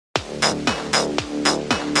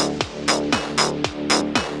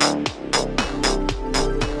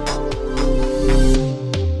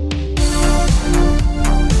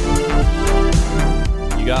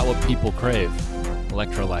people crave.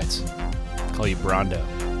 Electrolytes. Call you Brondo.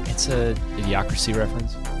 It's a Idiocracy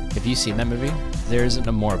reference. Have you seen that movie? There isn't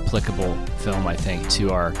a more applicable film, I think, to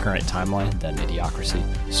our current timeline than Idiocracy,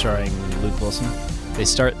 starring Luke Wilson. They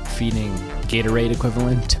start feeding Gatorade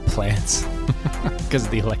equivalent to plants because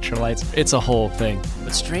of the electrolytes. It's a whole thing.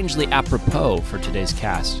 But strangely apropos for today's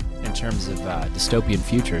cast in terms of dystopian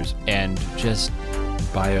futures and just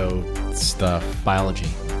bio stuff. Biology.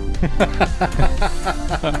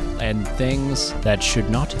 And things that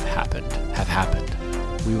should not have happened have happened.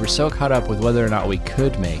 We were so caught up with whether or not we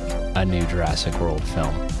could make a new Jurassic World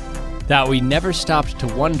film that we never stopped to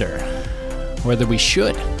wonder whether we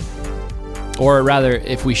should. Or rather,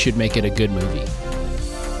 if we should make it a good movie.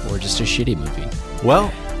 Or just a shitty movie. Well,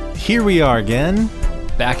 here we are again.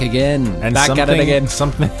 Back again. And back at it again.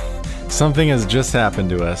 Something has just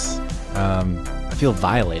happened to us. I feel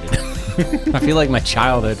violated. I feel like my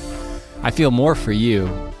childhood. I feel more for you,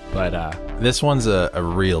 but... This one's a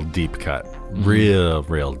real deep cut.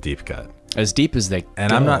 Real deep cut. As deep as they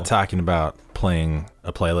And go. I'm not talking about playing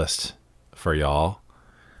a playlist for y'all.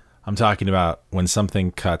 I'm talking about when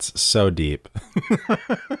something cuts so deep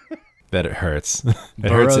that it hurts.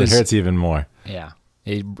 It hurts even more. Yeah.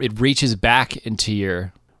 It reaches back into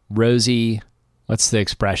your rosy, what's the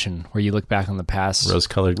expression where you look back on the past?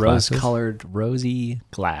 Rose-colored glasses. Rose-colored, rosy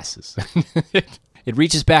glasses. It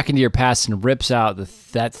reaches back into your past and rips out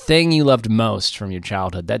that thing you loved most from your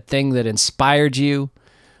childhood, that thing that inspired you,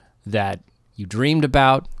 that you dreamed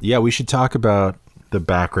about. Yeah, we should talk about the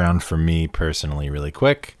background for me personally really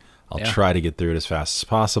quick. I'll try to get through it as fast as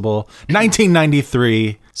possible.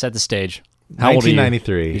 1993. Set the stage. How old are you?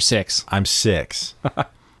 1993. You're 6. I'm 6.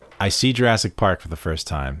 I see Jurassic Park for the first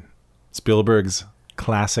time. Spielberg's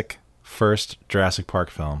classic first Jurassic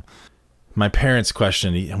Park film. My parents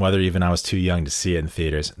questioned whether even I was too young to see it in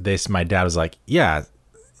theaters. My dad was like, yeah,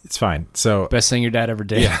 it's fine. So best thing your dad ever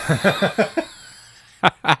did. Yeah.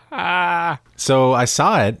 So I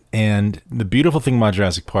saw it, and the beautiful thing about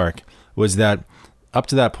Jurassic Park was that up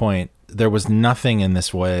to that point, there was nothing in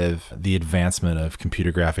this way of the advancement of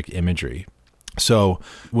computer graphic imagery. So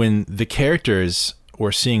when the characters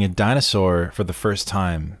were seeing a dinosaur for the first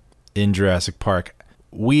time in Jurassic Park,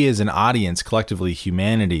 we as an audience, collectively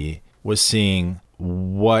humanity, was seeing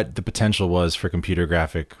what the potential was for computer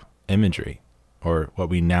graphic imagery, or what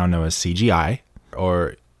we now know as CGI,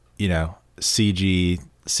 or, CG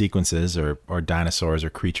sequences, or dinosaurs or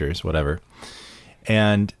creatures, whatever.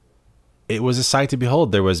 And it was a sight to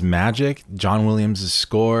behold. There was magic. John Williams'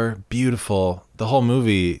 score, beautiful. The whole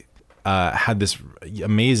movie had this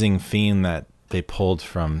amazing theme that they pulled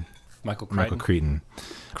from Michael Crichton.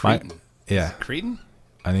 Crichton? Yeah. Crichton?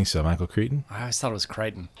 I think so. Michael Crichton? I always thought it was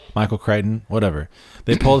Crichton. Michael Crichton? Whatever.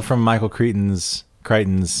 They pulled from Michael Crichton's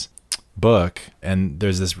book, and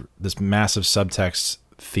there's this massive subtext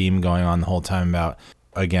theme going on the whole time about,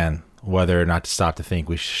 again, whether or not to stop to think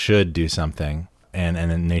we should do something, and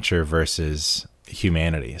then nature versus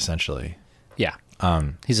humanity, essentially. Yeah.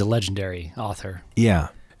 He's a legendary author. Yeah.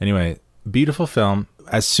 Anyway, beautiful film.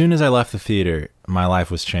 As soon as I left the theater, my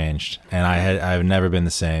life was changed, and I've never been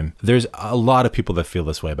the same. There's a lot of people that feel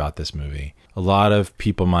this way about this movie. A lot of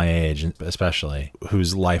people my age, especially,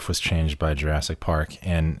 whose life was changed by Jurassic Park,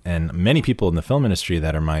 and many people in the film industry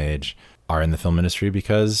that are my age are in the film industry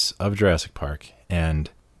because of Jurassic Park. And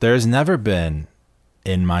there's never been,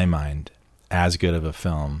 in my mind, as good of a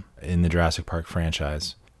film in the Jurassic Park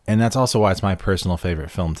franchise. And that's also why it's my personal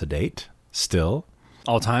favorite film to date, still.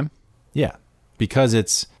 All time? Yeah. Because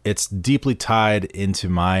it's deeply tied into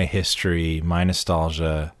my history, my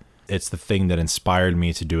nostalgia. It's the thing that inspired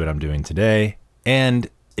me to do what I'm doing today. And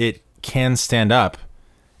it can stand up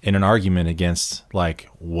in an argument against, like,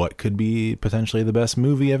 what could be potentially the best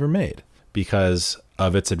movie ever made because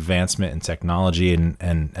of its advancement in technology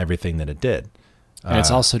and everything that it did. And it's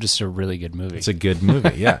also just a really good movie. It's a good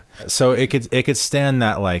movie, yeah. So it could stand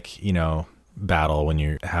that, like, battle when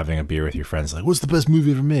you're having a beer with your friends, like, what's the best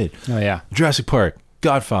movie ever made? Oh yeah, Jurassic Park,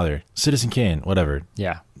 Godfather, Citizen Kane, whatever.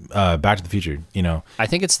 Yeah. Back to the Future. I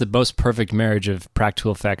think it's the most perfect marriage of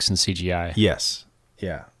practical effects and CGI. Yes.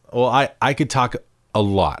 Yeah. Well, I could talk a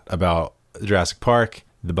lot about Jurassic Park,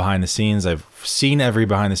 the behind the scenes. I've seen every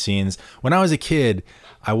behind the scenes. When I was a kid,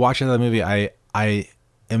 I watched that movie. I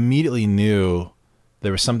immediately knew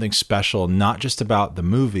there was something special, not just about the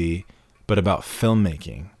movie, but about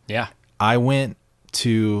filmmaking. Yeah. I went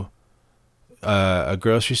to a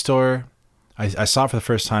grocery store. I saw it for the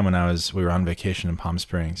first time when we were on vacation in Palm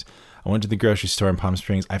Springs. I went to the grocery store in Palm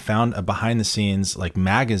Springs. I found a behind the scenes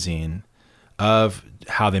magazine of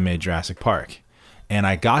how they made Jurassic Park. And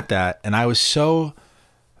I got that, and I was so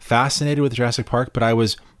fascinated with Jurassic Park, but I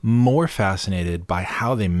was more fascinated by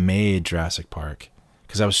how they made Jurassic Park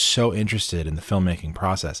because I was so interested in the filmmaking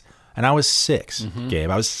process. And I was 6, Gabe.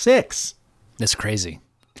 I was 6. That's crazy.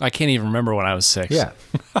 I can't even remember when I was 6. Yeah.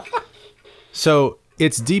 So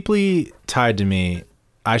it's deeply tied to me.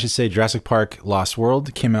 I should say Jurassic Park Lost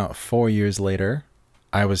World came out 4 years later.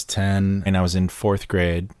 I was 10 and I was in 4th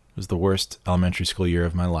grade. It was the worst elementary school year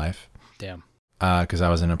of my life. Damn. Because I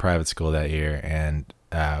was in a private school that year and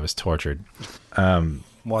I was tortured.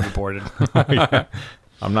 Waterboarded. Yeah.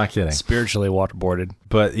 I'm not kidding. Spiritually waterboarded.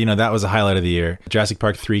 But, that was a highlight of the year. Jurassic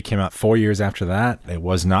Park 3 came out 4 years after that. It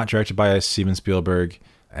was not directed by Steven Spielberg.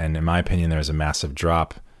 And in my opinion, there was a massive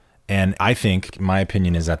drop. And I think my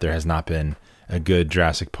opinion is that there has not been a good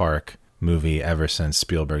Jurassic Park movie ever since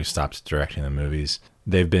Spielberg stopped directing the movies.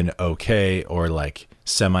 They've been okay or like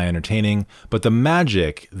semi-entertaining. But the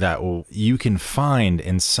magic that you can find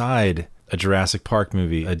inside a Jurassic Park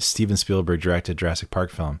movie, a Steven Spielberg directed Jurassic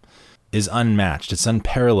Park film, is unmatched. It's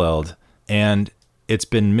unparalleled, and it's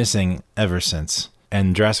been missing ever since.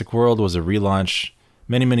 And Jurassic World was a relaunch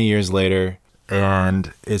many, many years later,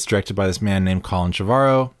 and it's directed by this man named Colin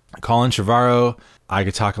Trevorrow. Colin Trevorrow, I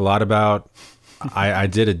could talk a lot about. I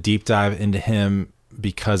did a deep dive into him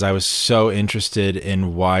because I was so interested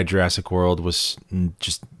in why Jurassic World was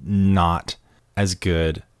just not as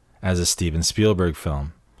good as a Steven Spielberg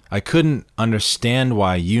film. I couldn't understand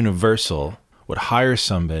why Universal would hire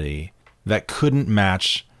somebody that couldn't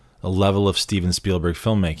match a level of Steven Spielberg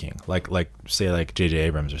filmmaking, like J.J.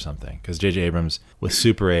 Abrams or something. Because J.J. Abrams with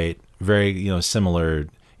Super 8, very similar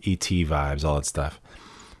E.T. vibes, all that stuff.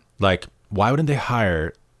 Like, why wouldn't they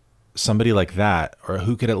hire somebody like that, or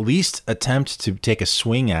who could at least attempt to take a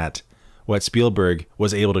swing at what Spielberg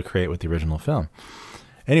was able to create with the original film?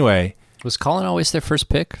 Anyway, was Colin always their first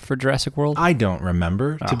pick for Jurassic World? I don't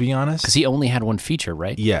remember, to be honest. Because he only had one feature,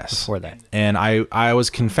 right? Yes. Before that. And I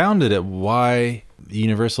was confounded at why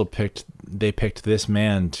Universal picked this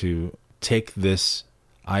man to take this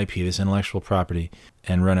IP, this intellectual property,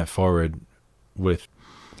 and run it forward with.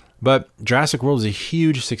 But Jurassic World is a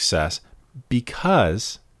huge success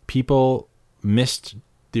because people missed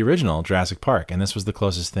the original Jurassic Park, and this was the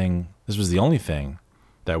closest thing. This was the only thing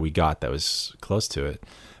that we got that was close to it.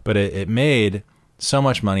 But it made so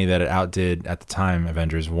much money that it outdid, at the time,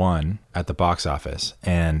 Avengers 1 at the box office.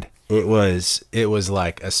 And it was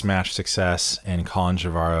like a smash success. And Colin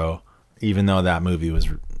Trevorrow, even though that movie was,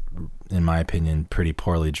 in my opinion, pretty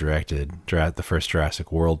poorly directed, the first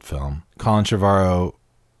Jurassic World film, Colin Trevorrow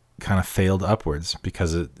kind of failed upwards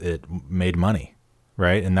because it made money,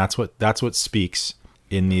 right? And that's what speaks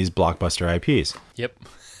in these blockbuster IPs. Yep.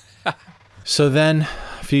 So then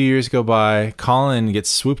a few years go by, Colin gets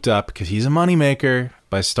swooped up because he's a moneymaker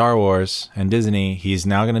by Star Wars and Disney. He's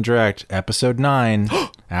now going to direct Episode 9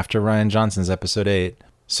 after Rian Johnson's Episode 8.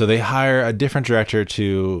 So they hire a different director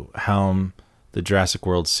to helm the Jurassic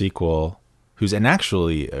World sequel, who's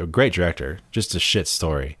actually a great director, just a shit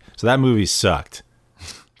story. So that movie sucked.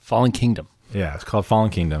 Fallen Kingdom. Yeah, it's called Fallen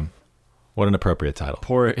Kingdom. What an appropriate title.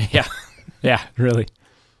 Yeah, really.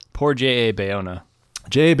 Poor J.A. Bayona.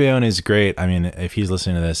 J.A. Bayona is great. I mean, if he's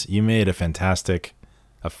listening to this, you made a fantastically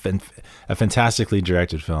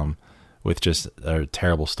directed film with just a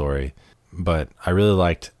terrible story. But I really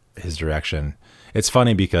liked his direction. It's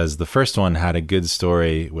funny because the first one had a good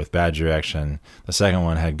story with bad direction. The second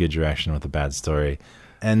one had good direction with a bad story.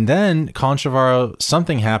 And then Colin Trevorrow,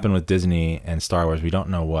 something happened with Disney and Star Wars. We don't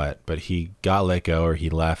know what, but he got let go or he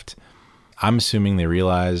left. I'm assuming they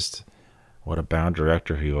realized what a bad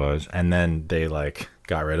director he was, and then they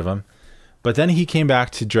got rid of him. But then he came back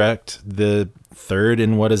to direct the third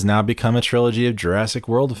in what has now become a trilogy of Jurassic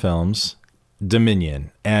World films,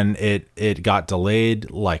 Dominion. And it got delayed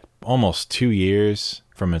almost 2 years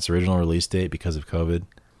from its original release date because of COVID.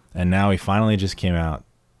 And now he finally just came out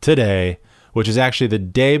today, which is actually the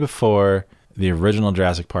day before the original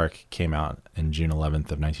Jurassic Park came out in June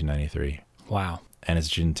 11th of 1993. Wow. And it's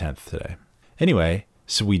June 10th today. Anyway,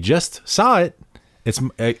 so we just saw it. It's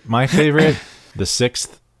my favorite, the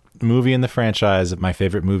 6th movie in the franchise, my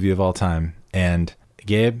favorite movie of all time. And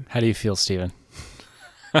Gabe? How do you feel, Steven?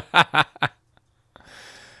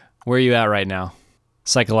 Where are you at right now,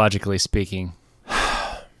 psychologically speaking?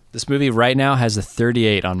 This movie right now has a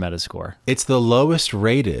 38 on Metascore. It's the lowest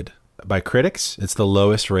rated by critics. It's the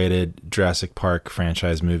lowest rated Jurassic Park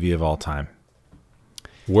franchise movie of all time.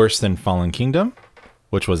 Worse than Fallen Kingdom,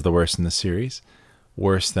 which was the worst in the series.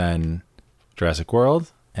 Worse than Jurassic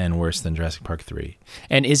World, and worse than Jurassic Park 3.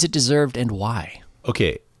 And is it deserved, and why?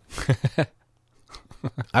 Okay.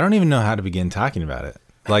 I don't even know how to begin talking about it.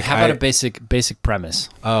 Like, How about a basic premise?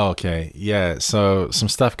 Oh, okay. Yeah. So some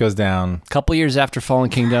stuff goes down. A couple years after Fallen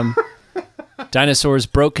Kingdom, dinosaurs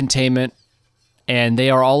broke containment, and they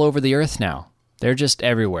are all over the earth now. They're just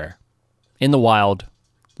everywhere. In the wild,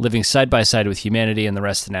 living side by side with humanity and the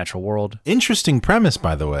rest of the natural world. Interesting premise,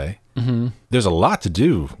 by the way. Mm-hmm. There's a lot to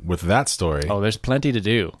do with that story. Oh, there's plenty to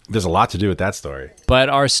do. There's a lot to do with that story. But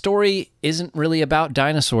our story isn't really about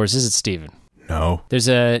dinosaurs, is it, Steven? No. There's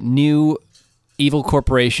a new evil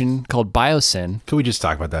corporation called Biosyn. Could we just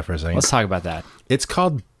talk about that for a second? Let's talk about that. It's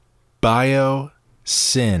called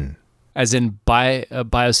Biosyn. As in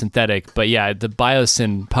biosynthetic, but yeah, the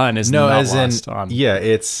Biosyn pun is No, not as lost in, on. yeah,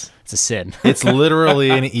 it's It's a sin. It's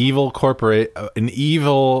literally an evil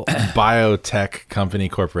biotech company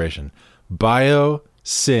corporation.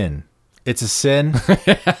 Biosyn. It's a sin,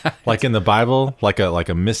 like in the Bible, like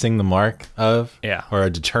a missing the mark of, or a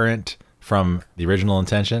deterrent from the original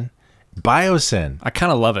intention. Biosyn. I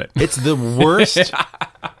kind of love it. It's the worst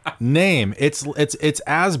name. It's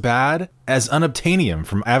as bad as unobtainium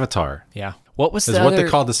from Avatar. Yeah. What was what they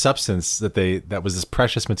called the substance that was this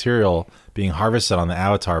precious material being harvested on the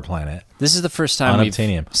Avatar planet. This is the first time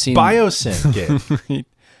unobtainium. We've seen Biosyn. Kid.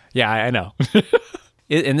 Yeah, I know.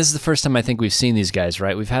 And this is the first time I think we've seen these guys,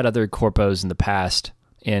 right? We've had other corpos in the past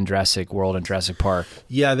in Jurassic World and Jurassic Park.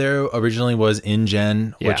 Yeah, there originally was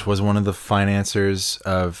InGen, which was one of the financiers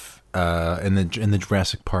of in the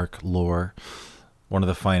Jurassic Park lore, one of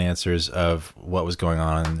the financiers of what was going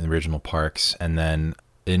on in the original parks, and then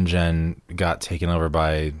InGen got taken over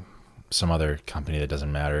by some other company that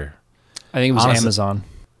doesn't matter. I think it was Amazon.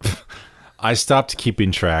 I stopped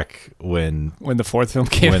keeping track when the fourth film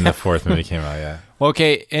came out. When the fourth movie came out, yeah. Well,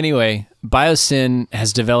 okay, anyway, Biosyn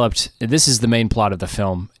has developed, this is the main plot of the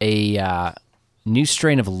film, a new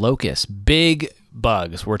strain of locusts, big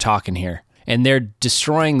bugs we're talking here. And they're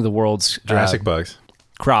destroying the world's Jurassic bugs.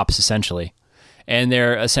 Crops, essentially. And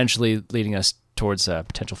they're essentially leading us towards a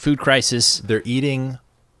potential food crisis. They're eating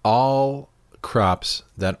all crops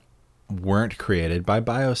that weren't created by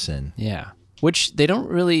Biosyn. Yeah. Which they don't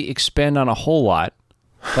really expand on a whole lot,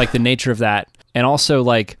 like the nature of that. And also,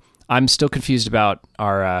 like, I'm still confused about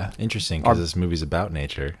our... Interesting, because this movie's about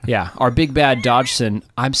nature. Yeah. Our big bad Dodgson,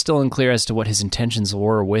 I'm still unclear as to what his intentions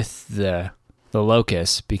were with the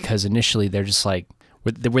locusts, because initially they're just like...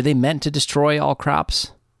 Were they meant to destroy all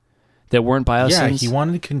crops that weren't Biosyns? Yeah, he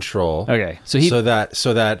wanted control. Okay. So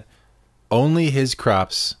that only his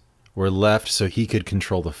crops were left so he could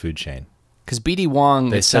control the food chain. Because B.D. Wong...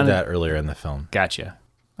 They said that earlier in the film. Gotcha.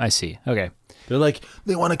 I see. Okay. They're like,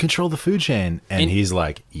 they want to control the food chain. And he's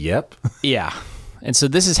like, yep. Yeah. And so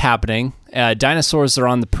this is happening. Dinosaurs are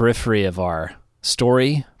on the periphery of our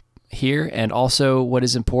story here. And also what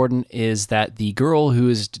is important is that the girl who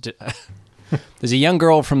is... There's a young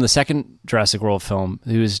girl from the second Jurassic World film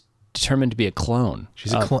who is determined to be a clone.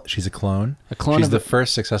 She's a clone. She's a clone. She's the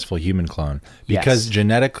first successful human clone. Because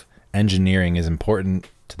genetic engineering is important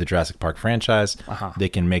to the Jurassic Park franchise. They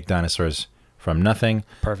can make dinosaurs from nothing.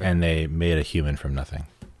 Perfect. And they made a human from nothing.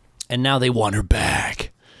 And now they want her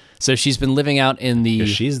back. So she's been living out in the...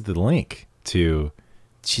 She's the link to...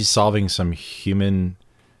 She's solving some human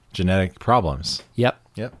genetic problems. Yep.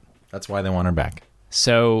 That's why they want her back.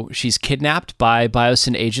 So she's kidnapped by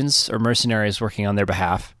Biosyn agents or mercenaries working on their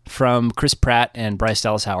behalf from Chris Pratt and Bryce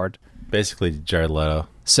Dallas Howard. Basically, Jared Leto.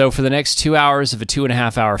 So for the next 2 hours of a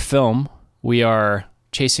 2.5-hour film, we are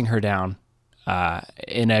chasing her down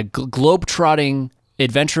in a globe-trotting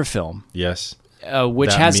adventure film. Yes.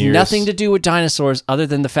 Which has nothing to do with dinosaurs other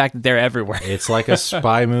than the fact that they're everywhere. It's like a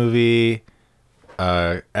spy movie,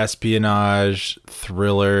 espionage,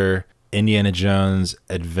 thriller, Indiana Jones,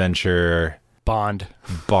 adventure... Bond.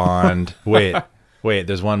 Wait,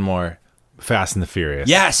 there's one more. Fast and the Furious.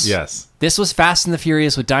 Yes. This was Fast and the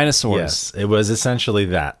Furious with dinosaurs. Yes, it was essentially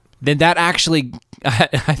that. Then that actually,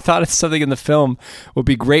 I thought it's something in the film would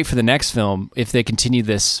be great for the next film if they continue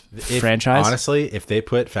this franchise. Honestly, if they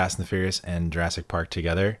put Fast and the Furious and Jurassic Park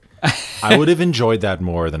together, I would have enjoyed that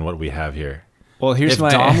more than what we have here. Well, here's if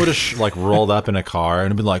my... Dom would have rolled up in a car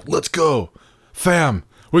and been like, let's go, fam.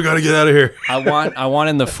 We got to get out of here. I want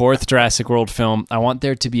in the fourth Jurassic World film, I want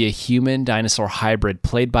there to be a human dinosaur hybrid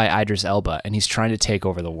played by Idris Elba, and he's trying to take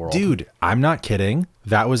over the world. Dude, I'm not kidding.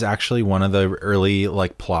 That was actually one of the early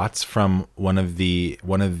plots from one of the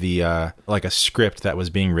a script that was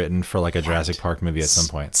being written for a Jurassic Park movie at some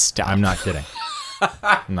point. Stop. I'm not kidding.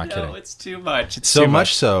 I'm not kidding. No, it's too much. It's so too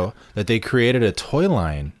much so that they created a toy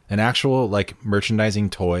line, an actual merchandising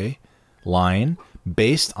toy line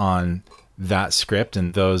based on that script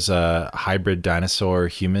and those hybrid dinosaur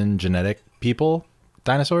human genetic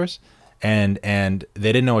dinosaurs, and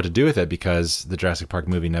they didn't know what to do with it because the Jurassic Park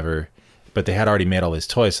movie never. But they had already made all these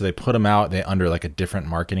toys, so they put them out under like a different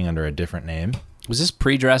marketing under a different name. Was this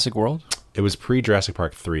pre-Jurassic World? It was pre-Jurassic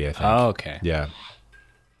Park 3, I think. Oh, okay. Yeah.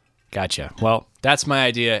 Gotcha. Well, that's my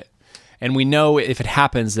idea. And we know if it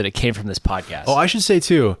happens that it came from this podcast. Oh, I should say,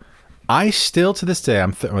 too, I still, to this day,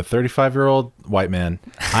 I'm a 35-year-old white man.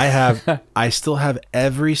 I still have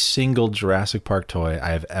every single Jurassic Park toy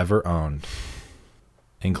I have ever owned,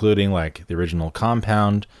 including like the original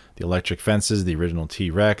compound, the electric fences, the original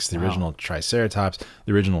T-Rex, the original Triceratops,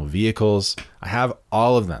 the original vehicles. I have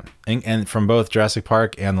all of them, and from both Jurassic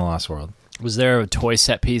Park and The Lost World. Was there a toy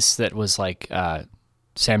set piece that was like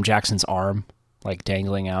Sam Jackson's arm, like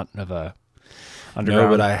dangling out of a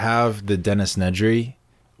underground? No, but I have the Dennis Nedry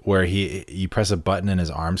where you press a button and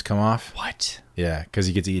his arms come off. What? Yeah, because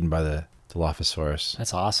he gets eaten by the Dilophosaurus.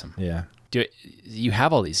 That's awesome. Yeah. You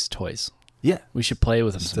have all these toys. Yeah. We should play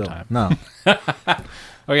with them sometime. No.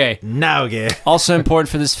 Okay. No, okay. Also important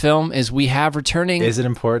for this film is we have returning... Is it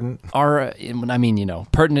important?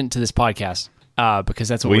 Pertinent to this podcast, because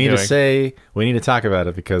that's what we we're need doing. We need to talk about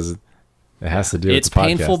it because it has to do with the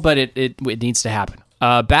podcast. It's painful, but it needs to happen.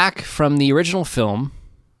 Back from the original film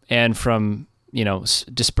and from,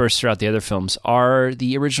 dispersed throughout the other films are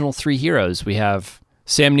the original three heroes. We have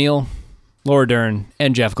Sam Neill, Laura Dern,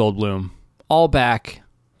 and Jeff Goldblum all back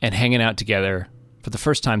and hanging out together for the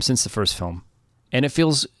first time since the first film. And it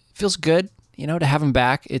feels good, to have him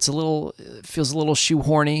back. It feels a little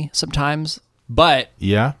shoehorny sometimes, but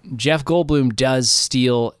yeah, Jeff Goldblum does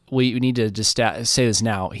steal. We need to just say this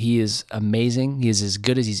now. He is amazing. He is as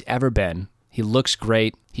good as he's ever been. He looks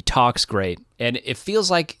great. He talks great, and it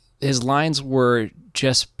feels like his lines were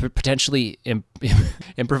just potentially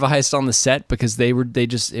improvised on the set because it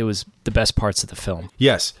was the best parts of the film.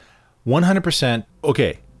 Yes, 100%.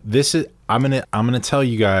 Okay, this is. I'm gonna tell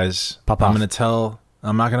you guys. Pop off.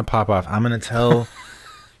 I'm not gonna pop off. I'm gonna tell.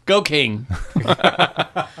 Go King.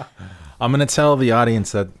 I'm gonna tell the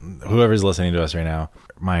audience that whoever's listening to us right now,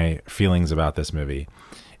 my feelings about this movie.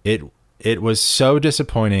 It was so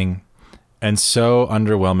disappointing and so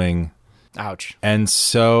underwhelming. Ouch. And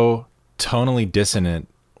so tonally dissonant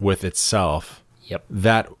with itself. Yep.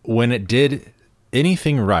 That when it did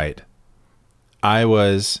anything right, I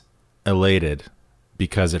was elated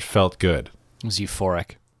because it felt good. It was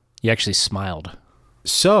euphoric. You actually smiled.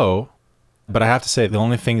 So, but I have to say the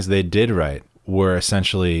only things they did right were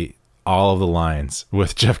essentially all of the lines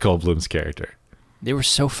with Jeff Goldblum's character. They were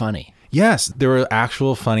so funny. Yes, there were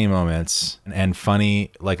actual funny moments and funny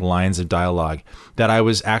like lines of dialogue that I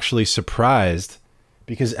was actually surprised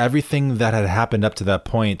because everything that had happened up to that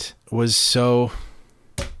point was so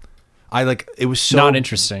it was so not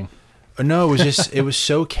interesting. No, it was just it was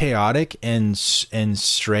so chaotic and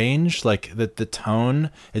strange. Like the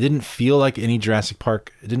tone, it didn't feel like any Jurassic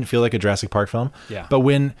Park. It didn't feel like a Jurassic Park film. Yeah. But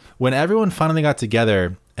when everyone finally got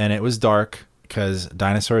together and it was dark because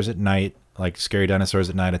dinosaurs at night, like scary dinosaurs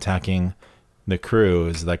at night attacking the crew,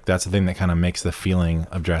 is like that's the thing that kind of makes the feeling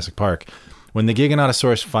of Jurassic Park. When the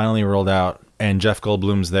Giganotosaurus finally rolled out and Jeff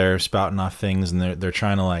Goldblum's there spouting off things and they're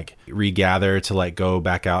trying to like regather to like go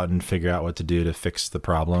back out and figure out what to do to fix the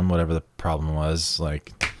problem, whatever the problem was,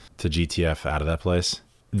 like to GTF out of that place.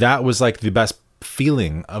 That was like the best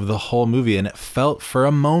feeling of the whole movie, and it felt for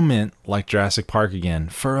a moment like Jurassic Park again,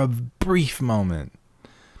 for a brief moment.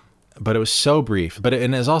 But it was so brief. But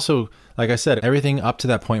it is also, like I said, everything up to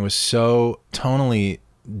that point was so tonally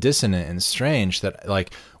dissonant and strange that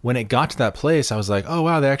like when it got to that place I was like, oh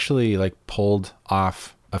wow, they actually like pulled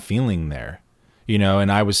off a feeling there,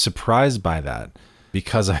 and I was surprised by that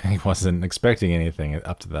because I wasn't expecting anything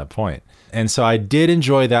up to that point. And so I did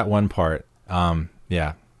enjoy that one part.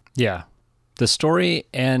 Yeah The story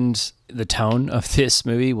and the tone of this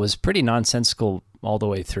movie was pretty nonsensical all the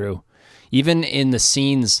way through. Even in the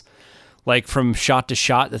scenes, like from shot to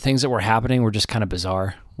shot, the things that were happening were just kind of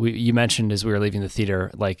bizarre. You mentioned as we were leaving the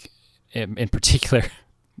theater, like in particular,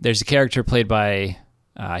 there's a character played by,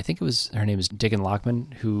 I think her name is Diggin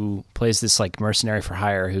Lockman, who plays this like mercenary for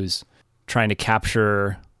hire who's trying to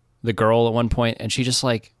capture the girl at one point, and she just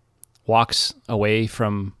like walks away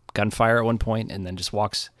from gunfire at one point and then just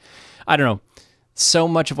walks. I don't know. So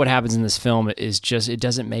much of what happens in this film is just, it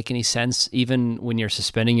doesn't make any sense, even when you're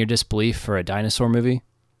suspending your disbelief for a dinosaur movie.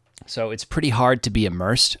 So it's pretty hard to be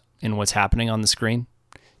immersed in what's happening on the screen,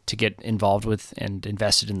 to get involved with and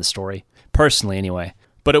invested in the story, personally anyway.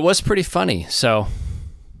 But it was pretty funny, so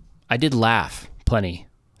I did laugh plenty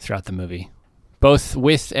throughout the movie, both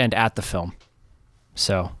with and at the film.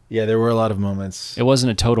 So yeah, there were a lot of moments. It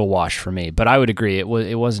wasn't a total wash for me, but I would agree it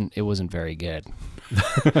wasn't very good.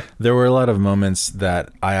 There were a lot of moments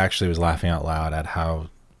that I actually was laughing out loud at how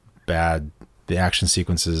bad the action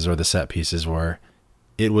sequences or the set pieces were.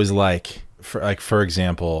 It was like, for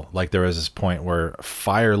example, like there was this point where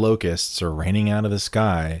fire locusts are raining out of the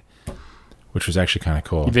sky, which was actually kind of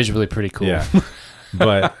cool. Visually pretty cool. Yeah.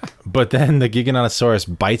 But then the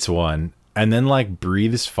Giganotosaurus bites one and then like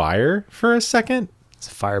breathes fire for a second. It's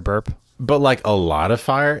a fire burp. But like a lot of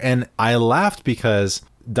fire. And I laughed because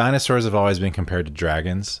dinosaurs have always been compared to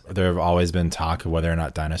dragons. There have always been talk of whether or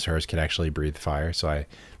not dinosaurs could actually breathe fire. So I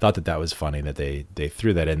thought that was funny that they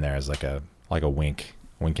threw that in there as like a wink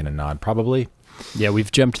and a nod, probably. Yeah,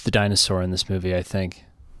 we've jumped the dinosaur in this movie, I think.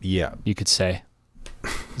 Yeah. You could say.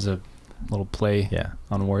 There's a little play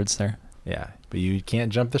on words there. Yeah. But you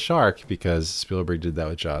can't jump the shark because Spielberg did that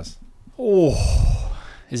with Jaws. Oh.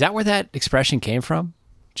 Is that where that expression came from?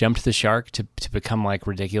 Jumped the shark to become like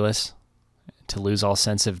ridiculous? To lose all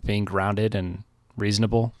sense of being grounded and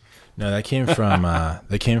reasonable? No, that came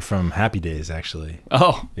from Happy Days, actually.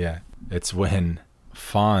 Oh. Yeah. It's when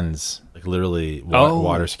Fonz like literally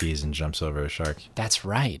water skis and jumps over a shark. That's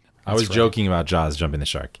right. I was joking about Jaws jumping the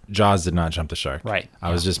shark. Jaws did not jump the shark. Right.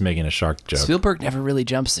 I was just making a shark joke. Spielberg never really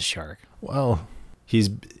jumps the shark. Well, he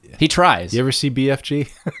tries. You ever see BFG?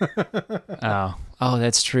 Oh,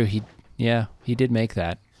 that's true. He did make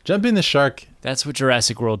that. Jumping the shark. That's what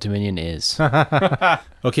Jurassic World Dominion is.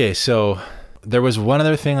 Okay, so there was one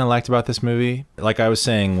other thing I liked about this movie. Like I was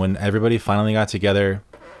saying, when everybody finally got together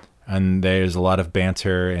and there's a lot of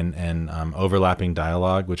banter and overlapping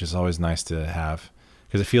dialogue, which is always nice to have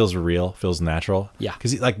because it feels real, feels natural. Yeah.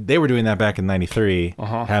 Because like they were doing that back in '93,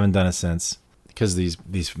 haven't done it since because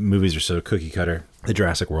these movies are so cookie cutter. The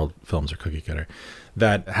Jurassic World films are cookie cutter.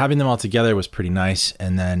 That having them all together was pretty nice.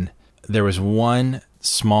 And then there was one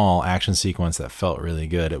small action sequence that felt really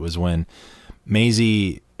good. It was when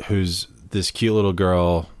Maisie, who's this cute little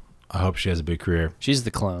girl, I hope she has a big career. She's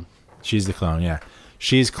the clone. She's the clone, yeah.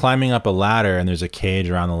 She's climbing up a ladder, and there's a cage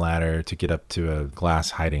around the ladder to get up to a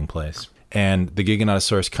glass hiding place. And the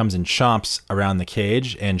Giganotosaurus comes and chomps around the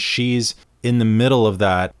cage, and she's in the middle of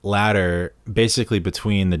that ladder, basically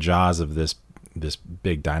between the jaws of this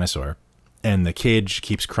big dinosaur. And the cage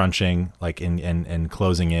keeps crunching, like and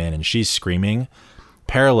closing in, and she's screaming,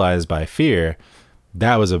 paralyzed by fear.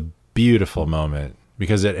 That was a beautiful moment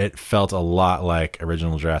because it felt a lot like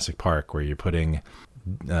original Jurassic Park, where you're putting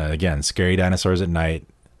again scary dinosaurs at night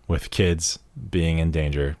with kids being in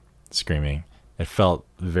danger, screaming. It felt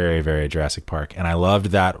very, very Jurassic Park, and I loved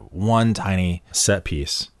that one tiny set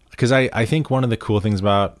piece because I think one of the cool things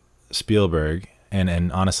about Spielberg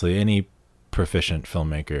and honestly any proficient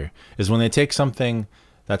filmmaker is when they take something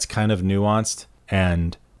that's kind of nuanced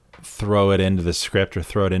and throw it into the script or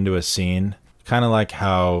throw it into a scene, kind of like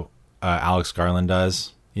how Alex Garland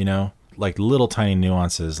does, you know, like little tiny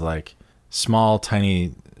nuances, like small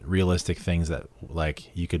tiny realistic things that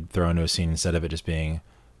like you could throw into a scene instead of it just being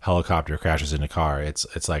helicopter crashes in a car.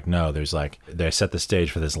 It's like, no, there's like they set the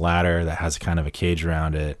stage for this ladder that has kind of a cage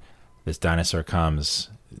around it. This dinosaur comes,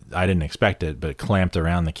 I didn't expect it, but clamped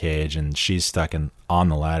around the cage, and she's stuck on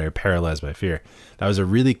the ladder, paralyzed by fear. That was a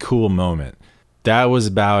really cool moment. That was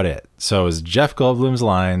about it. So it was Jeff Goldblum's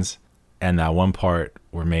lines and that one part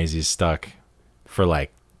where Maisie's stuck for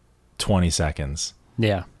like 20 seconds.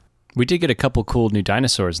 Yeah. We did get a couple cool new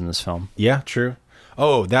dinosaurs in this film. Yeah, true.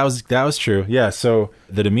 Oh, that was true. Yeah, so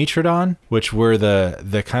the Dimetrodon, which were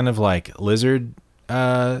the kind of like lizard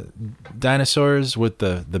dinosaurs with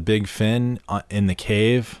the big fin in the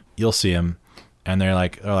cave. You'll see them, and they're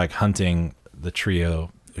like hunting the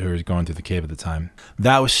trio who was going through the cave at the time.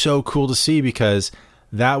 That was so cool to see because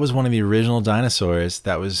that was one of the original dinosaurs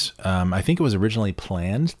that was I think it was originally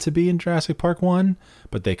planned to be in Jurassic Park 1,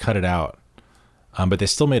 but they cut it out. But they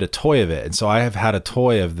still made a toy of it, and so I have had a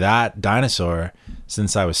toy of that dinosaur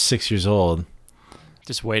since I was 6 years old.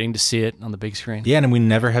 Just waiting to see it on the big screen. Yeah, and we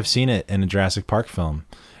never have seen it in a Jurassic Park film.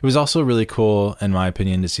 It was also really cool, in my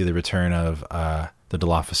opinion, to see the return of the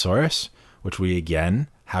Dilophosaurus, which we, again,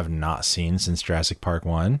 have not seen since Jurassic Park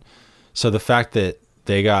 1. So the fact that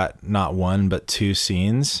they got not one, but two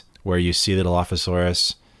scenes where you see the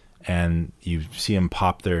Dilophosaurus and you see them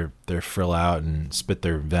pop their frill out and spit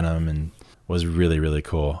their venom and was really, really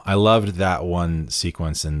cool. I loved that one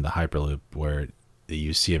sequence in the Hyperloop where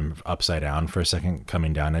you see him upside down for a second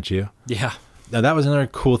coming down at you. Yeah. Now, that was another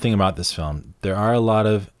cool thing about this film. There are a lot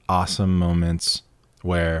of awesome moments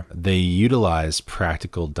where they utilize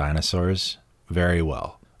practical dinosaurs very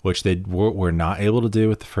well, which they were not able to do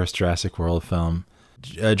with the first Jurassic World film.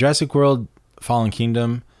 Jurassic World Fallen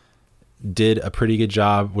Kingdom did a pretty good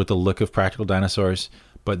job with the look of practical dinosaurs,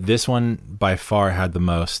 but this one by far had the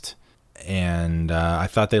most. and I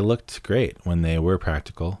thought they looked great when they were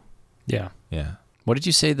practical. Yeah. Yeah. What did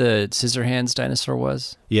you say the Scissorhands dinosaur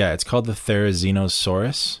was? Yeah, it's called the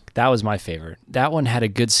Therizinosaurus. That was my favorite. That one had a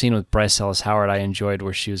good scene with Bryce Dallas Howard I enjoyed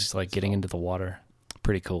where she was like getting into the water.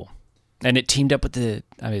 Pretty cool. And it teamed up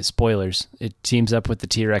with spoilers. It teams up with the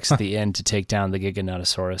T-Rex at the end to take down the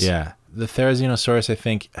Giganotosaurus. Yeah. The Therizinosaurus, I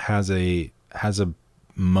think, has a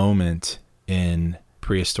moment in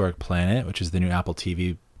Prehistoric Planet, which is the new Apple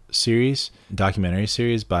TV documentary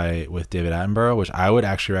series with David Attenborough, which I would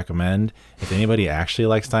actually recommend if anybody actually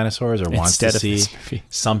likes dinosaurs or wants to see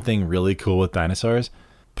something really cool with dinosaurs.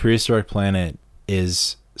 Prehistoric Planet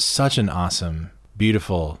is such an awesome,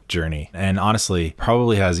 beautiful journey, and honestly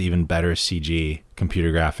probably has even better CG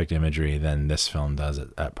computer graphic imagery than this film does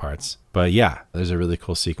at parts. But yeah, there's a really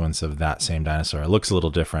cool sequence of that same dinosaur. It looks a little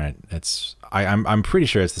different. I'm pretty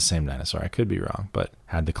sure it's the same dinosaur. I could be wrong, but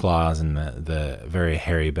had the claws and the very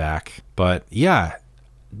hairy back. But yeah,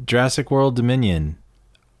 Jurassic World Dominion.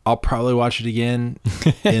 I'll probably watch it again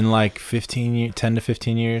in like 10 to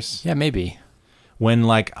 15 years. Yeah, maybe. When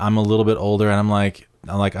like I'm a little bit older and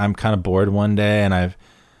I'm kind of bored one day and I'm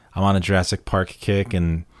on a Jurassic Park kick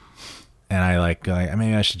and I like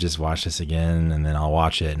maybe I should just watch this again, and then I'll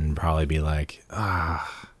watch it and probably be like,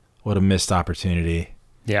 what a missed opportunity.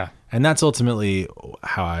 Yeah. And that's ultimately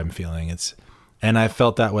how I'm feeling. And I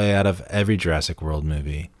felt that way out of every Jurassic World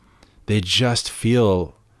movie. It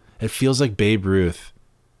feels like Babe Ruth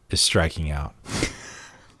is striking out.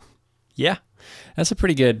 Yeah. That's a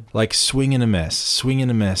pretty good... Like swing and a miss, swing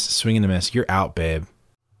and a miss, swing and a miss. You're out, babe.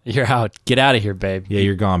 You're out. Get out of here, babe. Yeah,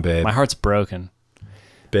 you're gone, babe. My heart's broken.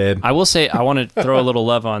 Babe. I will say I want to throw a little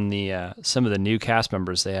love on the some of the new cast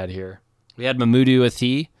members they had here. We had Mamoudou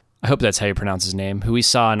Athie. I hope that's how you pronounce his name, who we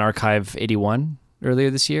saw in Archive 81 earlier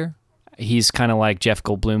this year. He's kind of like Jeff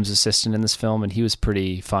Goldblum's assistant in this film, and he was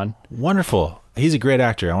pretty fun. Wonderful. He's a great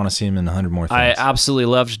actor. I want to see him in 100 more things. I absolutely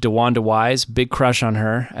loved DeWanda Wise. Big crush on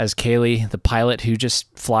her as Kaylee, the pilot who just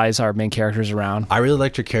flies our main characters around. I really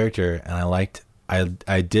liked her character, and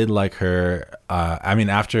I did like her.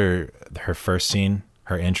 After her first scene,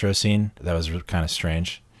 her intro scene, that was kind of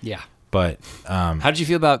strange. Yeah. But how did you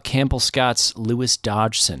feel about Campbell Scott's Lewis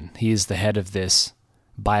Dodgson? He is the head of this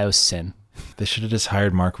biosyn. They should have just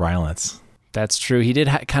hired Mark Rylance. That's true. He did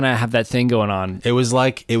kind of have that thing going on. It was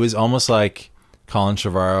almost like Colin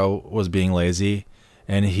Trevorrow was being lazy,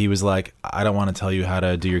 and he was like, I don't want to tell you how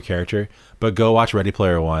to do your character, but go watch Ready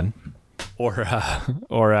Player One. Or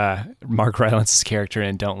Mark Rylance's character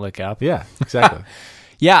in Don't Look Up. Yeah, exactly.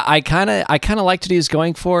 Yeah, I kind of liked what he was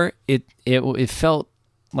going for. It felt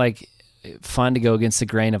like fun to go against the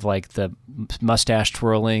grain of like the mustache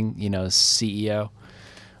twirling, CEO.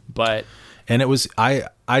 And it was I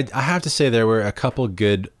have to say there were a couple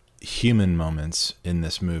good human moments in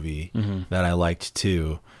this movie that I liked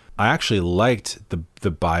too. I actually liked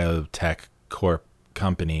the biotech corp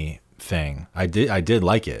company thing. I did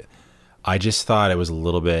like it. I just thought it was a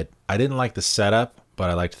little bit, I didn't like the setup,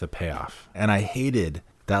 but I liked the payoff. And I hated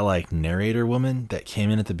that like narrator woman that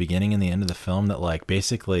came in at the beginning and the end of the film that like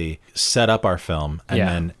basically set up our film and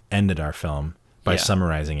then ended our film by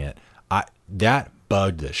summarizing it. That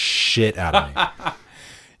bugged the shit out of me.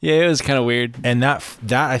 Yeah, it was kind of weird. And that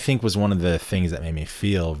I think was one of the things that made me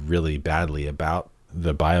feel really badly about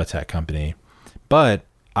the biotech company. But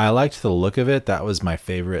I liked the look of it. That was my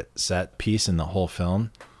favorite set piece in the whole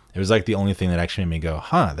film. It was like the only thing that actually made me go,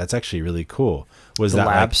 that's actually really cool. Was the that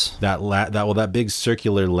labs? Like, that big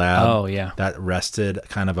circular lab that rested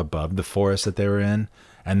kind of above the forest that they were in.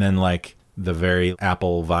 And then like the very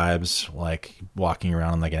Apple vibes, like walking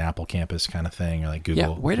around like an Apple campus kind of thing, or like Google. Yeah,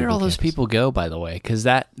 where did Google all those campus. people go, by the way? Because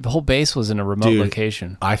the whole base was in a remote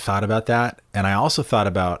location. I thought about that, and I also thought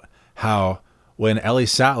about how when Ellie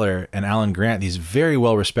Sattler and Alan Grant, these very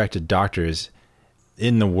well-respected doctors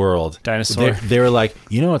in the world, dinosaur, they were like,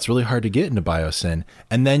 it's really hard to get into biosyn,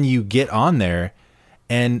 and then you get on there,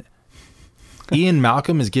 and Ian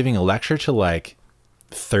Malcolm is giving a lecture to like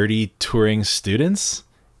 30 touring students.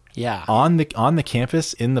 Yeah. On the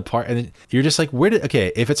campus in the park, and you're just like,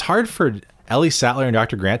 if it's hard for Ellie Sattler and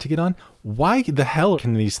Dr. Grant to get on, why the hell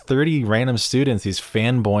can these 30 random students, these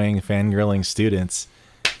fangirling students,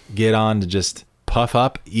 get on to just puff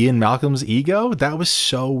up Ian Malcolm's ego? That was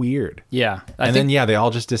so weird. Yeah. Then they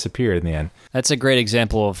all just disappeared in the end. That's a great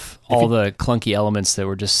example of all the clunky elements that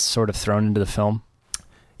were just sort of thrown into the film.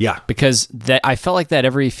 Yeah. Because I felt like that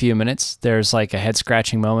every few minutes, there's like a head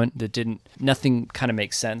scratching moment that nothing kind of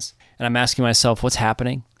makes sense. And I'm asking myself, what's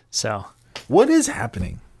happening? So what is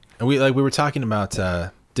happening? And we were talking about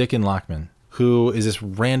Dickon Lockman, who is this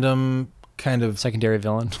random kind of secondary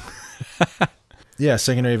villain. Yeah,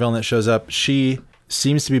 secondary villain that shows up. She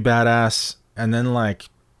seems to be badass, and then like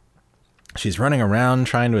she's running around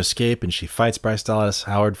trying to escape, and she fights Bryce Dallas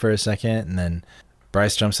Howard for a second, and then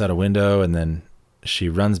Bryce jumps out a window, and then she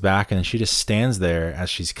runs back, and she just stands there as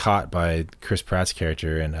she's caught by Chris Pratt's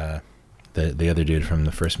character and the other dude from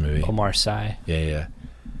the first movie, Omar Sy. Yeah.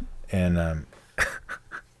 And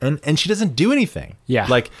and she doesn't do anything. Yeah.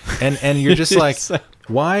 Like and you're just like,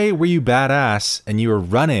 why were you badass and you were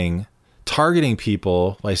running, targeting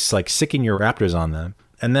people, like sicking your raptors on them,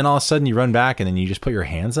 and then all of a sudden you run back and then you just put your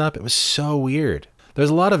hands up? It was so weird.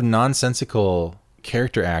 There's a lot of nonsensical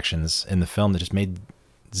character actions in the film that just made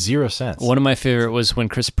zero sense. One of my favorite was when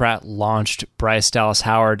Chris Pratt launched Bryce Dallas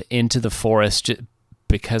Howard into the forest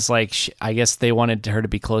because like I guess they wanted her to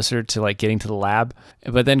be closer to like getting to the lab,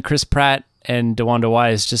 but then Chris Pratt and DeWanda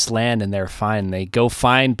Wise just land and they're fine. They go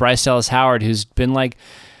find Bryce Dallas Howard, who's been like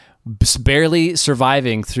barely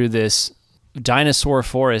surviving through this dinosaur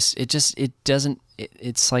forest.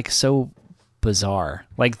 It's like so bizarre.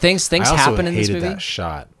 Like things happen in this movie. I also hated that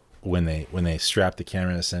shot when they strap the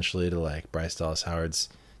camera essentially to like Bryce Dallas Howard's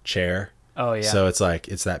chair. Oh yeah. So it's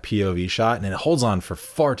that POV shot, and it holds on for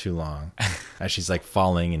far too long as she's like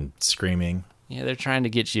falling and screaming. Yeah, they're trying to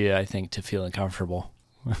get you, I think, to feel uncomfortable.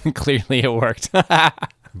 Clearly it worked.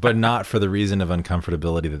 But not for the reason of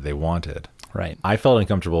uncomfortability that they wanted. Right. I felt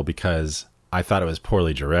uncomfortable because I thought it was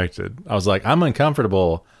poorly directed. I was like, I'm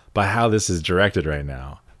uncomfortable by how this is directed right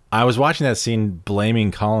now. I was watching that scene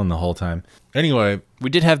blaming Colin the whole time. Anyway. We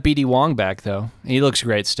did have BD Wong back, though. He looks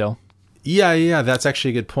great still. Yeah, that's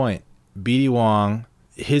actually a good point. BD Wong,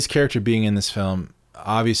 his character being in this film,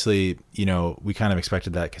 obviously, we kind of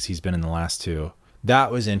expected that because he's been in the last two.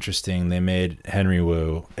 That was interesting. They made Henry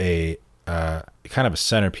Wu a kind of a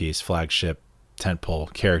centerpiece, flagship,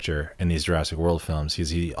 tentpole character in these Jurassic World films.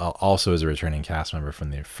 He also is a returning cast member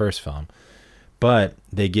from the first film. But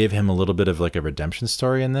they gave him a little bit of like a redemption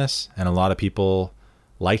story in this, and a lot of people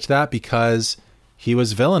liked that because he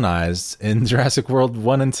was villainized in Jurassic World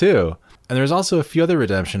 1 and 2. And there's also a few other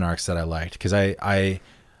redemption arcs that I liked because it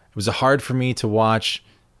was hard for me to watch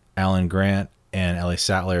Alan Grant and Ellie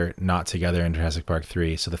Sattler not together in Jurassic Park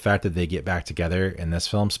 3. So the fact that they get back together in this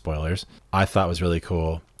film, spoilers, I thought was really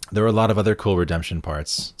cool. There were a lot of other cool redemption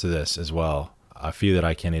parts to this as well. A few that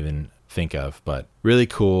I can't even think of, but really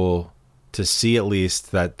cool to see at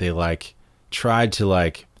least that they like tried to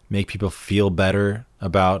like make people feel better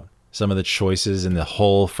about some of the choices in the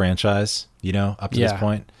whole franchise, up to this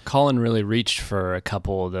point. Colin really reached for a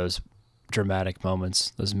couple of those dramatic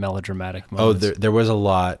moments, those melodramatic Oh, moments. there was a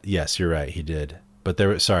lot. Yes, you're right. He did. But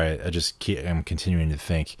I'm continuing to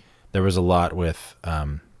think there was a lot with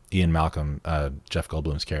Ian Malcolm, Jeff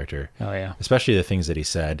Goldblum's character. Oh yeah. Especially the things that he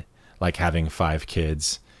said, like having 5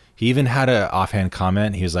 kids. He even had an offhand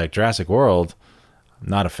comment. He was like, Jurassic World,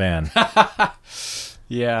 not a fan.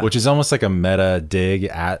 Yeah. Which is almost like a meta dig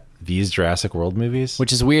at these Jurassic World movies.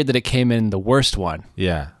 Which is weird that it came in the worst one.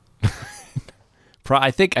 Yeah.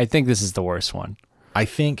 I think this is the worst one. I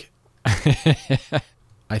think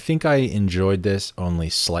I enjoyed this only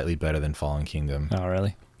slightly better than Fallen Kingdom. Oh,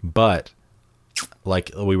 really? But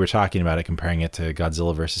like we were talking about it, comparing it to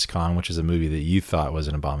Godzilla vs. Kong, which is a movie that you thought was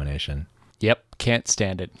an abomination. Yep, can't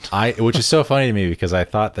stand it. Which is so funny to me because I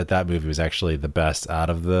thought that movie was actually the best out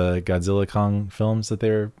of the Godzilla Kong films that they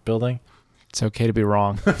were building. It's okay to be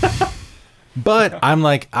wrong. But I'm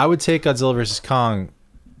like, I would take Godzilla vs. Kong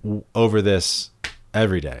over this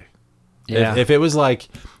every day. Yeah. If it was like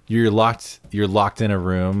you're locked in a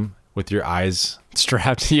room with your eyes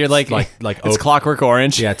strapped, you're like it's Clockwork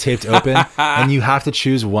Orange. Yeah, taped open, and you have to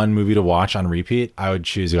choose one movie to watch on repeat, I would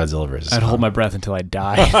choose Godzilla vs. Kong. I'd hold my breath until I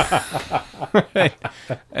die.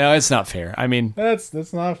 No, it's not fair. I mean,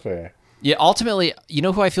 that's not fair. Yeah, ultimately, you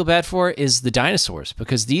know who I feel bad for is the dinosaurs,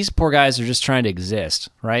 because these poor guys are just trying to exist,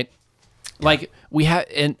 right? Like we have,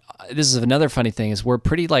 and this is another funny thing, is we're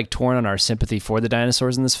pretty like torn on our sympathy for the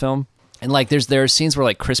dinosaurs in this film, and like there are scenes where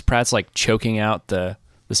like Chris Pratt's like choking out the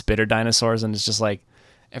spitter dinosaurs, and it's just like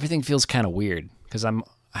everything feels kind of weird because I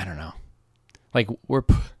don't know, like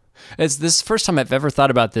it's this first time I've ever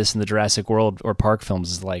thought about this in the Jurassic World or Park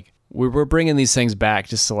films, is like we're bringing these things back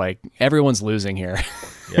just to like everyone's losing here.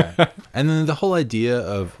 Yeah. And then the whole idea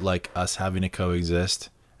of like us having to coexist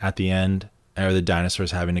at the end, or the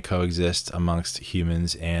dinosaurs having to coexist amongst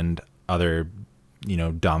humans and other,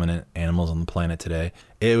 dominant animals on the planet today.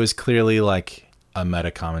 It was clearly like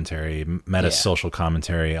a social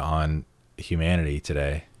commentary on humanity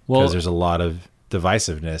today. Because there's a lot of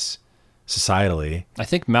divisiveness societally. I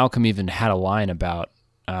think Malcolm even had a line about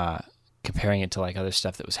comparing it to like other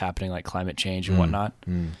stuff that was happening, like climate change and whatnot.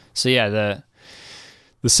 So yeah, the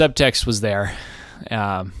subtext was there.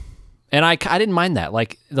 And I didn't mind that.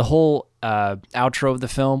 Like the whole outro of the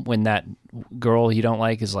film when that girl you don't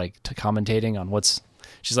like is like commentating on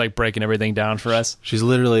she's like breaking everything down for us. She's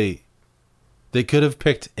literally, they could have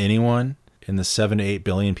picked anyone in the 7 to 8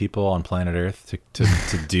 billion people on planet Earth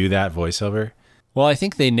to do that voiceover. Well, I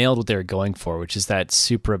think they nailed what they were going for, which is that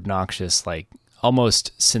super obnoxious, like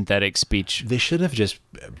almost synthetic speech. They should have just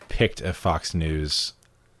picked a Fox News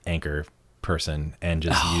anchor person and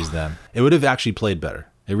just used them. It would have actually played better.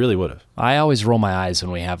 It really would have. I always roll my eyes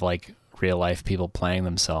when we have like real life people playing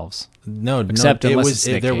themselves. Except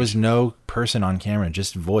there was no person on camera,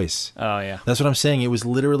 just voice. Oh yeah, that's what I'm saying. It was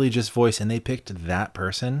literally just voice, and they picked that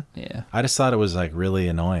person. Yeah, I just thought it was like really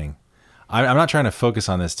annoying. I'm not trying to focus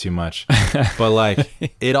on this too much, but like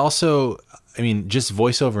it also, I mean, just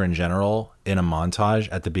voiceover in general in a montage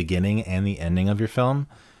at the beginning and the ending of your film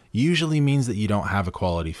usually means that you don't have a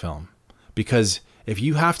quality film, because if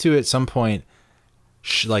you have to at some point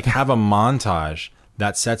like have a montage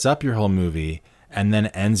that sets up your whole movie and then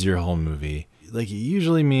ends your whole movie, like it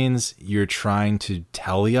usually means you're trying to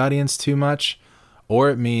tell the audience too much, or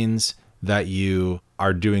it means that you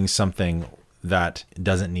are doing something that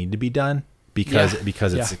doesn't need to be done because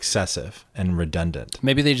it's excessive and redundant.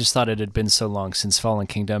 Maybe they just thought it had been so long since Fallen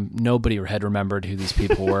Kingdom, nobody had remembered who these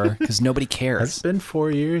people were because nobody cares. Has it been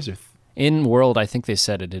 4 years? In world, I think they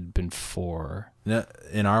said it had been 4. No,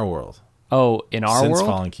 in our world. Oh, in our world? Since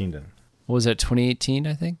Fallen Kingdom. What was it, 2018,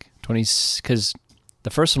 I think? Because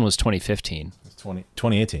the first one was 2015.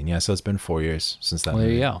 2018, yeah, so it's been 4 years since that movie.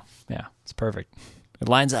 There you go. Yeah, it's perfect. It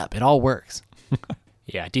lines up. It all works.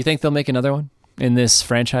 Yeah. Do you think they'll make another one in this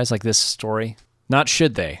franchise, like this story? Not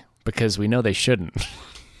should they, because we know they shouldn't.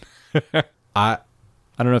 I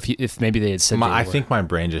don't know if maybe they had said I think my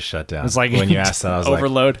brain just shut down. It's like when you asked that, I was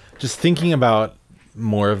overload. Like, just thinking about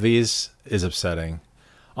more of these is upsetting.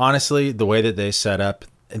 Honestly, the way that they set up.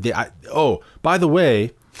 By the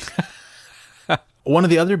way, one of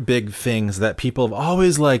the other big things that people have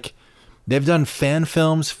always like, they've done fan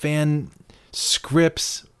films, fan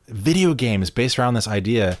scripts, video games based around this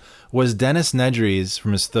idea, was Dennis Nedry's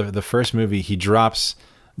from the first movie. He drops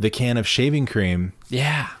the can of shaving cream.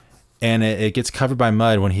 Yeah. And it gets covered by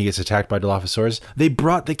mud when he gets attacked by Dilophosaurus. They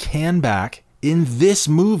brought the can back in this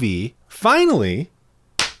movie, finally.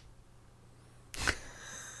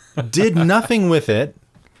 Did nothing with it.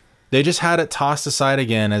 They just had it tossed aside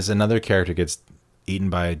again as another character gets eaten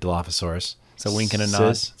by Dilophosaurus. So wink and a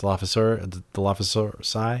nod. Dilophosaurus,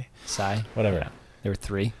 Psy. Whatever. Yeah. There were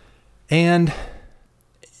 3. And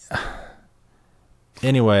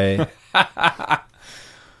anyway, I'm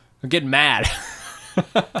getting mad.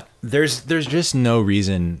 there's just no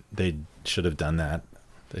reason they should have done that.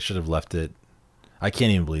 They should have left it. I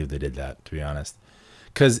can't even believe they did that, to be honest,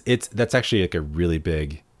 because that's actually like a really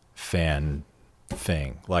big fan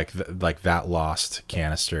thing, like that lost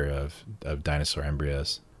canister of dinosaur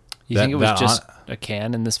embryos. You think it was just a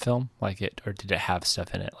can in this film, or did it have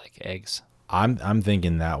stuff in it like eggs? I'm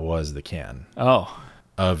thinking that was the can. Oh,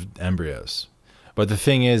 of embryos. But the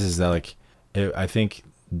thing is that I think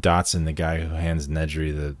Dotson, the guy who hands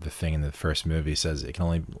Nedry the thing in the first movie, says it can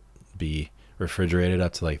only be refrigerated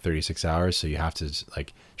up to like 36 hours. So you have to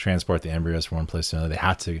like transport the embryos from one place to another. They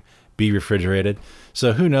have to be refrigerated.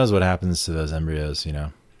 So who knows what happens to those embryos, you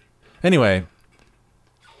know? Anyway,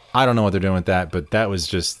 I don't know what they're doing with that, but that was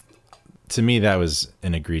just, to me, that was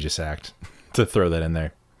an egregious act to throw that in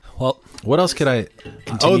there. Well, what else could I?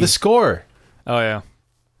 Continue. Oh, the score. Oh yeah.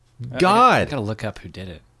 God, I gotta look up who did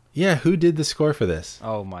it. Yeah, who did the score for this?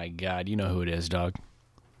 Oh my God, you know who it is, dog.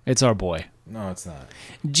 It's our boy. No, it's not.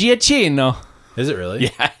 Giacchino. Is it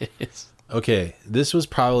really? Yeah, it is. Okay, this was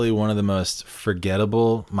probably one of the most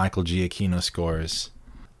forgettable Michael Giacchino scores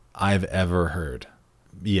I've ever heard.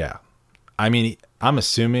 Yeah. I mean, I'm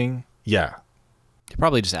assuming, yeah. They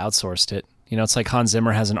probably just outsourced it. You know, it's like Hans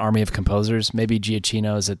Zimmer has an army of composers. Maybe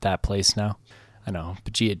Giacchino is at that place now. I know,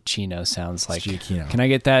 but Giacchino sounds like... Giacchino. Can I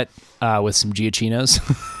get that with some Giacchinos?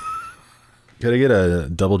 Could I get a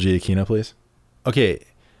double Giacchino, please? Okay,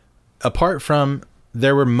 apart from...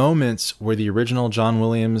 There were moments where the original John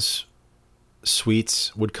Williams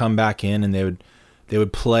suites would come back in and they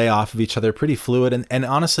would play off of each other pretty fluid. And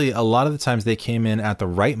honestly, a lot of the times they came in at the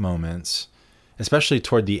right moments, especially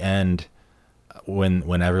toward the end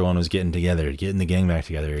when everyone was getting together, getting the gang back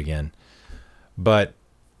together again. But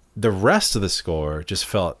the rest of the score just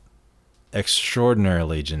felt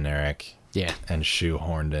extraordinarily generic, and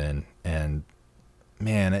shoehorned in. And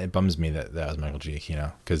man, it bums me that was Michael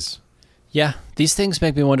Giacchino, because these things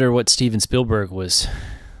make me wonder what Steven Spielberg was,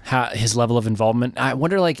 his level of involvement. I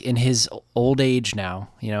wonder, like in his old age now,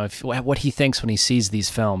 you know, what he thinks when he sees these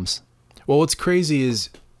films. Well, what's crazy is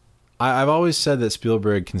I've always said that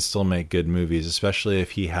Spielberg can still make good movies, especially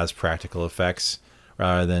if he has practical effects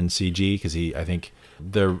rather than CG, because I think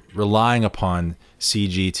the relying upon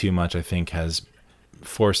CG too much, I think, has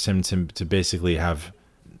forced him to basically have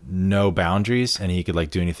no boundaries, and he could like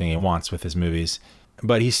do anything he wants with his movies.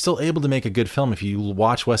 But he's still able to make a good film. If you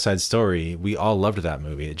watch West Side Story, we all loved that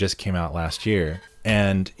movie. It just came out last year,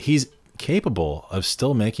 and he's capable of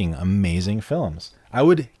still making amazing films. I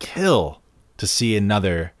would kill to see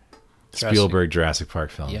another Spielberg Jurassic Park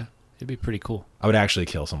film. Yeah, it'd be pretty cool. I would actually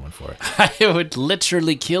kill someone for it. I would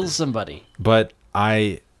literally kill somebody. But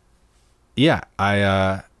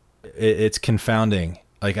it's confounding.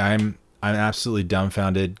 Like I'm absolutely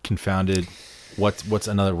dumbfounded, confounded. What's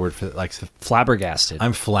another word for it? Like Flabbergasted.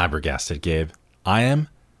 I'm flabbergasted, Gabe. I'm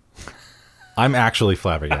actually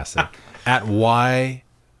flabbergasted at why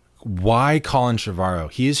Colin Trevorrow.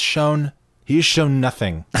 He has shown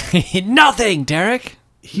nothing. Nothing, Derek.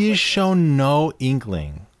 He has shown no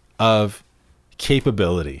inkling of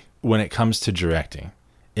capability when it comes to directing,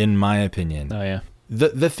 in my opinion. Oh yeah.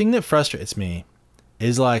 The thing that frustrates me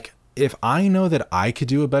is like, if I know that I could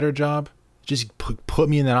do a better job, just put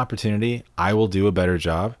me in that opportunity, I will do a better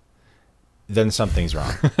job, then something's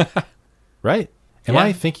wrong. Right? Am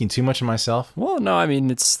I thinking too much of myself? Well, no, I mean,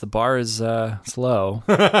 the bar is it's low.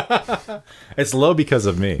 It's low because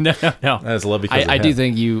of me. No. It's low because I do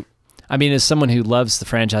think you, I mean, as someone who loves the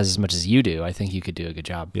franchise as much as you do, I think you could do a good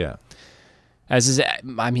job. Yeah. As is,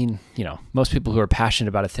 I mean, most people who are passionate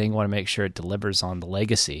about a thing want to make sure it delivers on the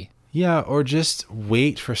legacy. Yeah, or just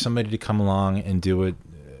wait for somebody to come along and do what,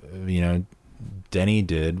 Denny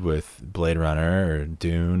did with Blade Runner or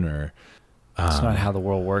Dune or... It's not how the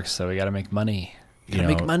world works, so we got to make money.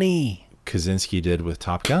 Make money. Kaczynski did with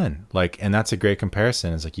Top Gun. And that's a great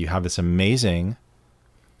comparison. It's like you have this amazing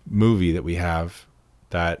movie that we have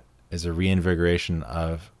that is a reinvigoration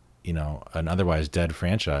of, an otherwise dead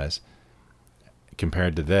franchise.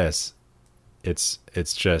 Compared to this, it's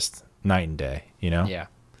just night and day, Yeah.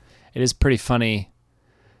 It is pretty funny.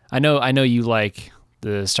 I know you like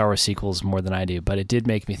the Star Wars sequels more than I do, but it did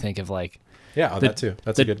make me think of that too.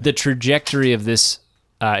 That's good. The trajectory of this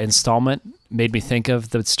installment made me think of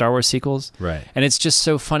the Star Wars sequels. Right. And it's just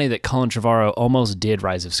so funny that Colin Trevorrow almost did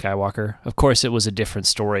Rise of Skywalker. Of course, it was a different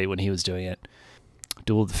story when he was doing it.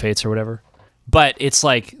 Duel of the Fates or whatever. But it's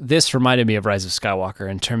like, this reminded me of Rise of Skywalker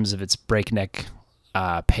in terms of its breakneck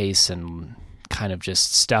pace and kind of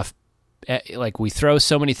just stuff. Like, we throw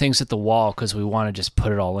so many things at the wall because we want to just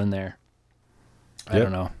put it all in there. I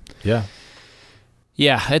don't know. Yeah.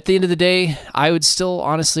 Yeah, at the end of the day, I would still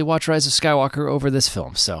honestly watch Rise of Skywalker over this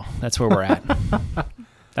film. So that's where we're at.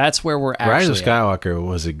 That's where we're actually Rise of Skywalker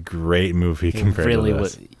was a great movie compared to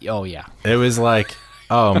this. Oh, yeah. It was like,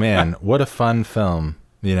 oh, man, what a fun film.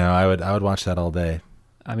 I would watch that all day.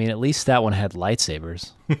 I mean, at least that one had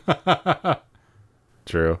lightsabers.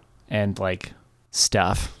 True. And,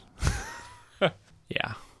 stuff.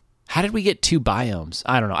 Yeah. How did we get 2 biomes?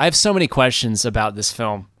 I don't know. I have so many questions about this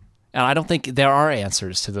film, and I don't think there are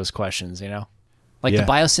answers to those questions, The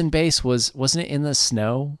Biosyn base wasn't it in the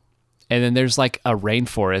snow? And then there's a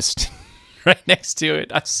rainforest right next to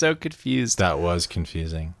it. I'm so confused. That was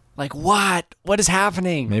confusing. What? What is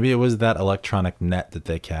happening? Maybe it was that electronic net that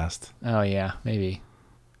they cast. Oh, yeah, maybe.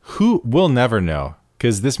 We'll never know,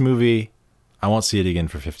 because this movie, I won't see it again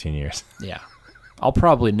for 15 years. Yeah. I'll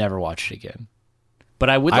probably never watch it again. But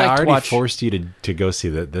I would like to watch... I already forced you to go see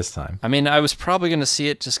that this time. I mean, I was probably going to see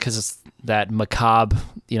it just because it's that macabre,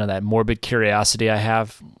 that morbid curiosity I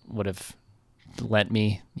have would have lent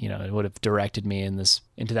me, it would have directed me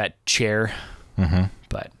into that chair. Mm-hmm.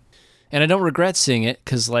 And I don't regret seeing it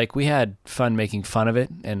because, we had fun making fun of it,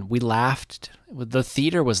 and we laughed. The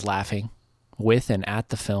theater was laughing with and at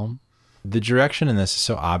the film. The direction in this is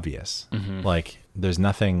so obvious. Mm-hmm. There's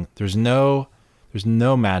nothing... There's no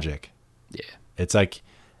magic. Yeah. It's like,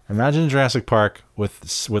 imagine Jurassic Park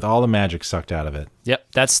with all the magic sucked out of it. Yep,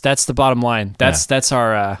 that's the bottom line. That's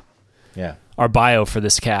our our bio for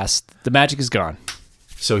this cast. The magic is gone.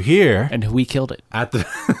 So here, and we killed it. At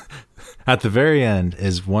the very end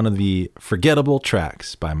is one of the forgettable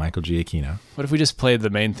tracks by Michael Giacchino. What if we just played the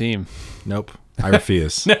main theme? Nope, I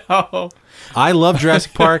refuse. No, I love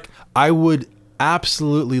Jurassic Park. I would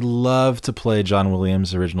absolutely love to play John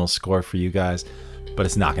Williams' original score for you guys. But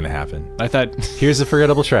it's not going to happen. I thought... Here's a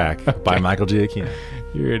forgettable track by Michael Giacchino.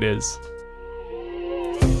 Here it is.